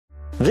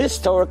This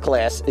Torah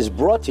class is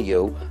brought to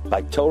you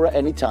by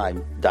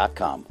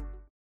TorahAnytime.com.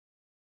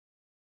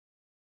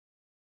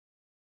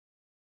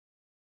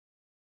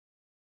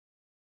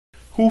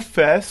 Who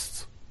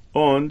fasts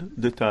on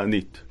the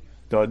Ta'anit?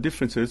 There are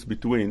differences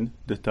between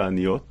the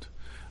Ta'aniot,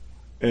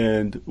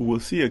 and we'll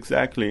see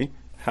exactly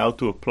how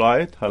to apply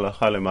it halacha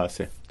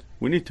lema'aseh.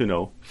 We need to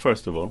know,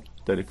 first of all,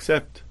 that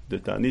except the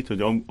Ta'anit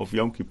of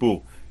Yom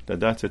Kippur,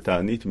 that's a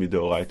Ta'anit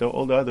midoraita,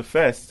 all the other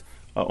fasts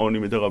are only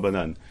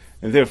midorabanan.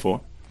 And therefore,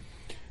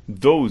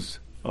 those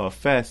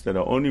fasts that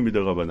are only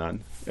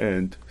midorabanan,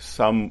 and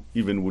some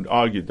even would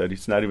argue that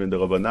it's not even the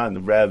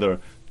Rabbanan, rather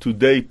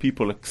today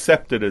people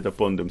accepted it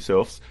upon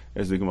themselves,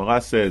 as the Gemara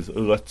says,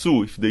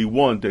 ratzu, if they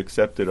want, they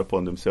accept it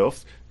upon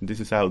themselves. And this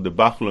is how the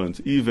Bach learns,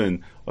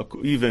 even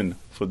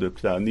for the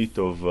Ta'anit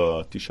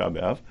of Tisha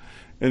B'Av.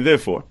 And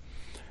therefore,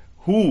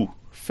 who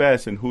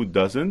fasts and who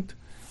doesn't,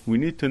 we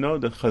need to know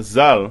that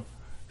Chazal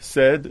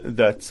said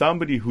that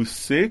somebody who's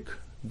sick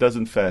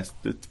doesn't fast.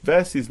 The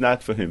fast is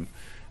not for him.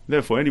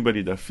 Therefore,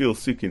 anybody that feels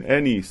sick in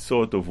any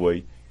sort of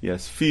way, he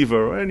has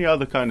fever or any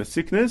other kind of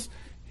sickness,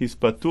 he's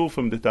patur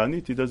from the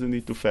Ta'anit, he doesn't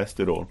need to fast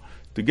at all.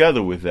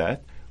 Together with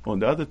that, on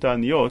the other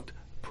Ta'aniot,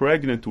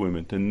 pregnant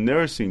women and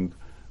nursing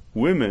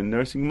women,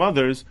 nursing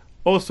mothers,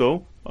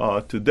 also,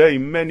 today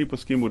many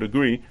poskim would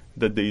agree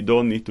that they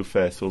don't need to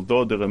fast.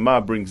 Although the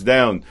Ramah brings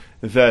down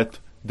that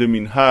the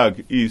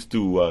minhag is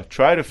to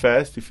try to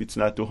fast if it's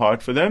not too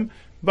hard for them,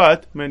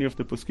 but many of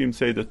the poskim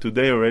say that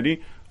today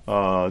already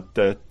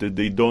that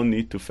they don't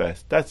need to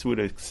fast. That's with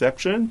the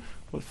exception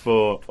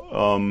for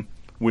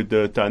with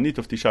the Ta'anit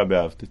of Tisha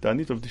B'Av. The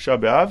Ta'anit of Tisha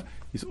B'Av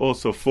is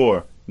also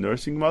for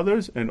nursing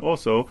mothers and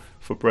also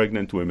for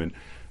pregnant women.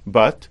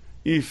 But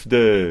if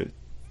the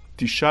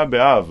Tisha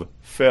B'Av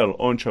fell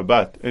on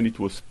Shabbat and it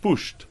was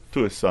pushed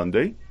to a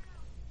Sunday,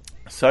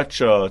 such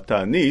a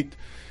Ta'anit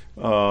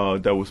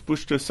that was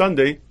pushed to a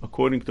Sunday,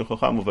 according to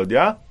Chacham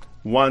Ovadia,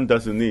 one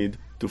doesn't need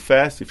to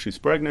fast if she's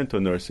pregnant or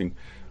nursing.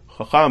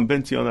 Chacham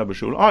Ben Zion Abba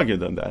Shaul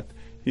argued on that.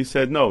 He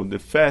said, no, the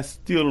fast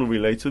still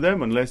relates to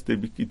them unless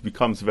it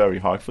becomes very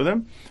hard for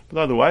them.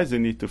 But otherwise, they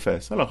need to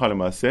fast. Halacha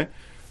lema'aseh,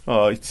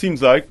 it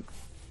seems like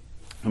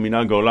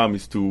Minhag Olam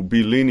is to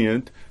be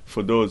lenient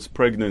for those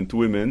pregnant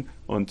women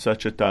on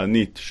such a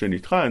ta'anit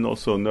shenitcha, and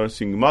also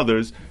nursing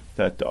mothers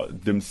that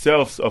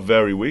themselves are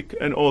very weak,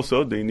 and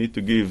also they need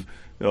to give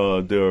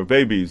their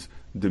babies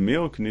the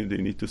milk, they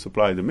need to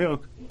supply the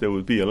milk. They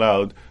will be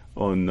allowed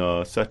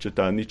on such a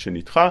ta'anit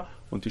shenitcha.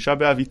 On Tisha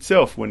B'Av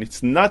itself, when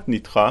it's not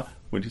nitcha,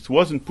 when it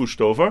wasn't pushed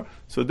over,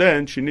 so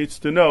then she needs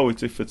to know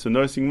if it's a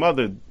nursing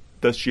mother,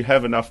 does she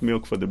have enough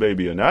milk for the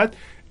baby or not,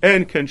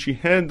 and can she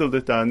handle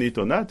the ta'anit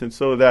or not, and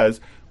so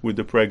that's with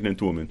the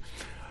pregnant woman.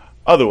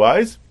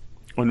 Otherwise,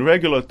 on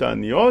regular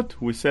ta'aniot,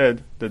 we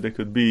said that they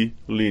could be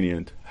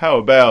lenient. How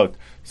about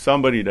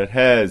somebody that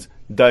has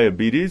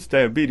diabetes?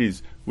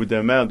 Diabetes with the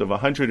amount of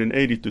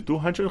 180 to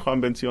 200, Chacham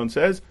Ben Zion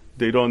says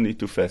they don't need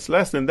to fast.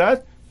 Less than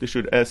that, they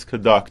should ask a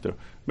doctor.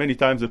 Many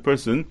times a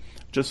person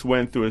just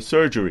went through a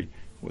surgery.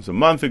 It was a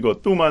month ago,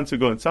 2 months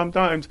ago, and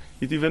sometimes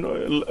it's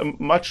even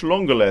much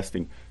longer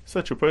lasting.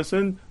 Such a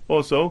person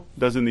also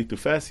doesn't need to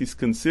fast. He's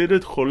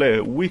considered chole,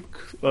 a weak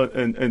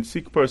and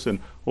sick person,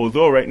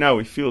 although right now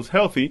he feels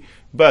healthy,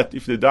 but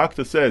if the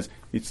doctor says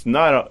it's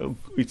not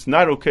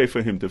okay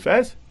for him to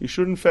fast, he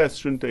shouldn't fast,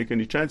 shouldn't take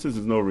any chances,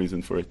 there's no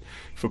reason for it.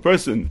 If a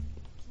person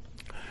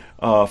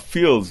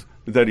feels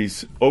that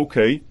he's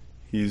okay,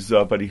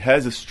 but he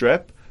has a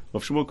strep,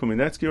 Rav Shmuel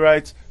Kominetsky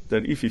writes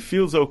that if he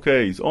feels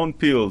okay, he's on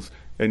pills,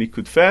 and he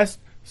could fast,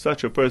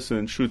 such a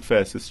person should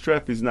fast. The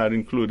strep is not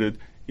included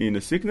in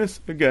a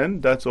sickness.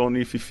 Again, that's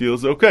only if he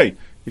feels okay.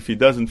 If he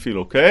doesn't feel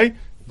okay,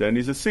 then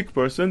he's a sick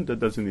person that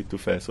doesn't need to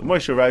fast. So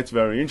Moshe writes,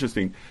 very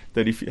interesting,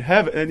 that if you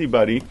have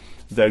anybody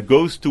that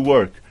goes to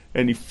work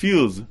and he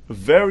feels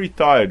very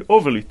tired,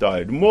 overly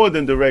tired, more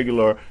than the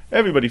regular,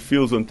 everybody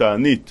feels on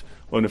Ta'anit,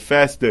 on a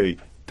fast day,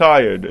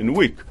 tired and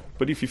weak.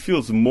 But if he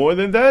feels more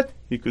than that,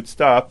 he could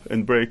stop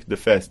and break the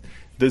fast.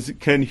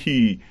 Can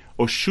he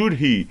or should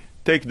he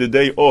take the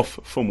day off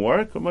from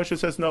work? Moshe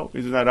says no,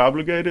 he's not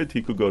obligated.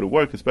 He could go to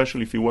work,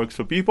 especially if he works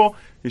for people.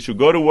 He should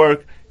go to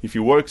work. If he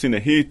works in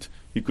the heat,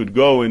 he could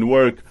go and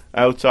work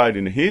outside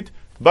in the heat.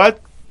 But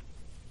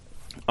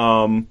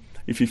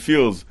if he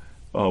feels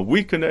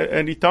weak at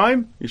any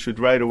time, he should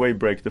right away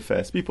break the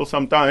fast. People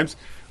sometimes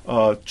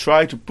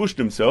try to push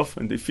themselves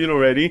and they feel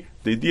already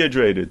they're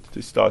dehydrated.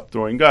 They start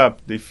throwing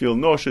up, they feel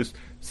nauseous.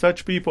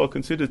 Such people are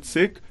considered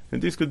sick, and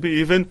this could be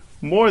even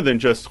more than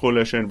just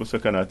chole she'en bo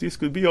sakana. This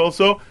could be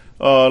also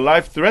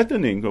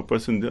life-threatening. A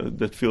person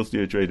that feels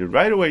dehydrated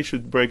right away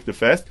should break the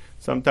fast.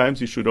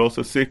 Sometimes you should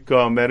also seek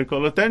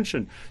medical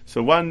attention.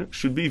 So one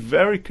should be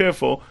very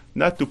careful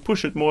not to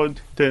push it more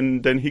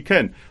than he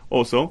can.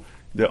 Also,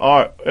 there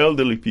are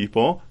elderly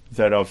people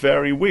that are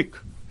very weak.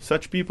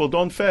 Such people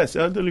don't fast.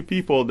 Elderly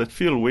people that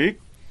feel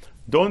weak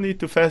don't need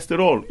to fast at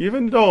all.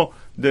 Even though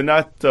they're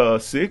not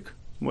sick,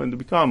 when they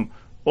become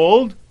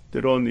old,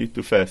 they don't need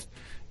to fast.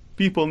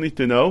 People need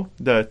to know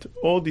that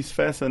all these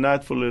fasts are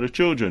not for little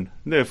children.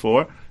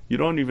 Therefore, You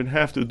don't even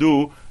have to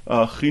do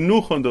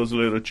chinuch on those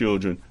little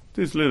children.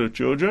 These little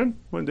children,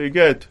 when they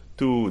get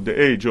to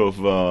the age of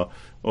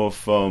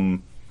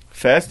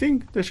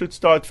fasting, they should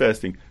start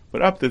fasting.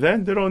 But up to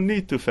then, they don't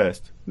need to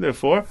fast.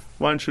 Therefore,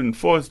 one shouldn't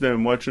force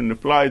them, one shouldn't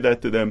apply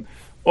that to them.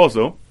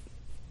 Also,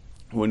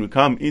 when we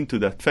come into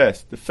that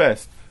fast, the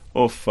fast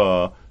of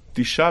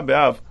Tisha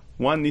B'Av,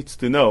 one needs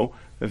to know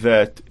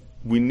that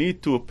we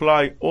need to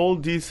apply all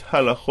these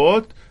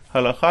halachot,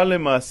 halacha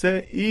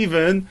lemaaseh,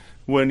 even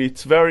when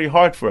it's very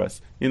hard for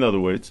us. In other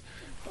words,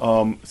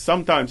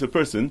 sometimes a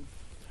person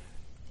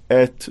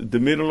at the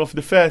middle of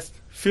the fast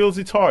feels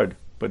it's hard,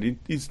 but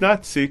he's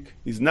not sick,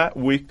 he's not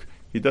weak,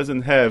 he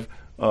doesn't have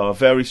a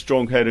very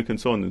strong headache and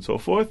so on and so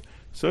forth.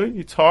 So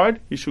it's hard,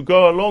 he should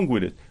go along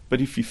with it.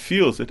 But if he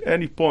feels at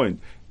any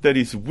point that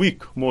he's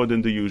weak more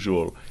than the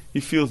usual, he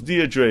feels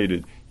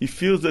dehydrated, he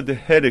feels that the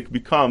headache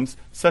becomes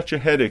such a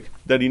headache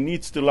that he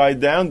needs to lie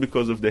down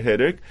because of the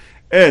headache,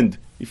 and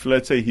if,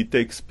 let's say, he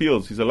takes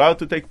pills, he's allowed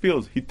to take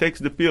pills, he takes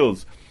the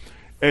pills,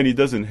 and it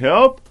doesn't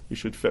help, he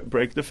should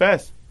break the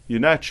fast. You're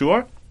not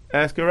sure?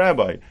 Ask a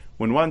rabbi.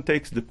 When one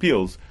takes the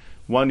pills,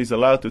 one is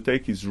allowed to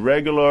take his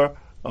regular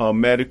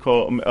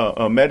medical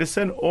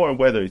medicine, or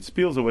whether it's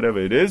pills or whatever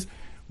it is,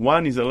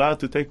 one is allowed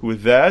to take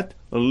with that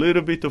a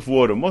little bit of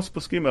water. Most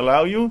poskim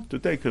allow you to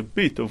take a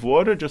bit of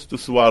water just to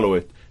swallow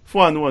it. If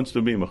one wants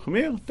to be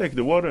machmir, take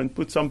the water and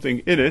put something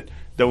in it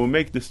that will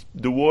make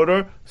the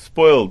water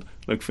spoiled.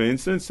 Like, for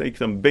instance, take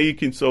some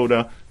baking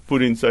soda,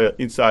 put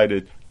inside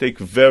it, take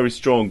very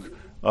strong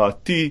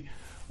tea,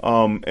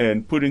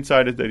 and put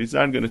inside it that it's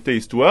not going to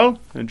taste well,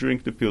 and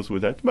drink the pills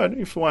with that. But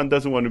if one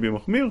doesn't want to be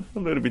machmir, a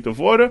little bit of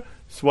water,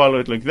 swallow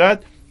it like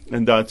that,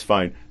 and that's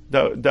fine.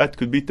 That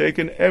could be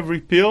taken. Every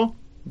pill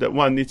that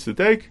one needs to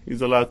take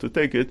is allowed to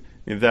take it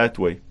in that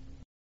way.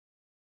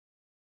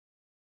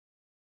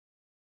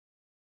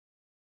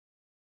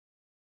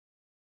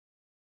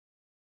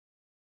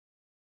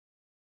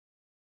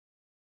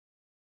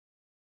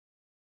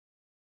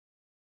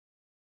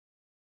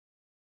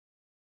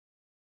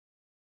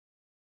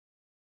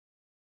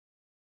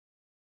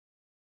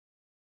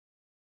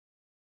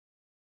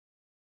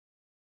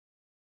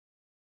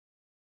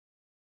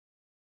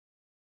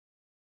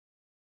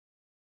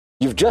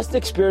 You've just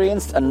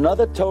experienced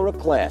another Torah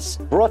class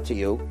brought to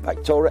you by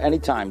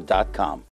TorahAnytime.com.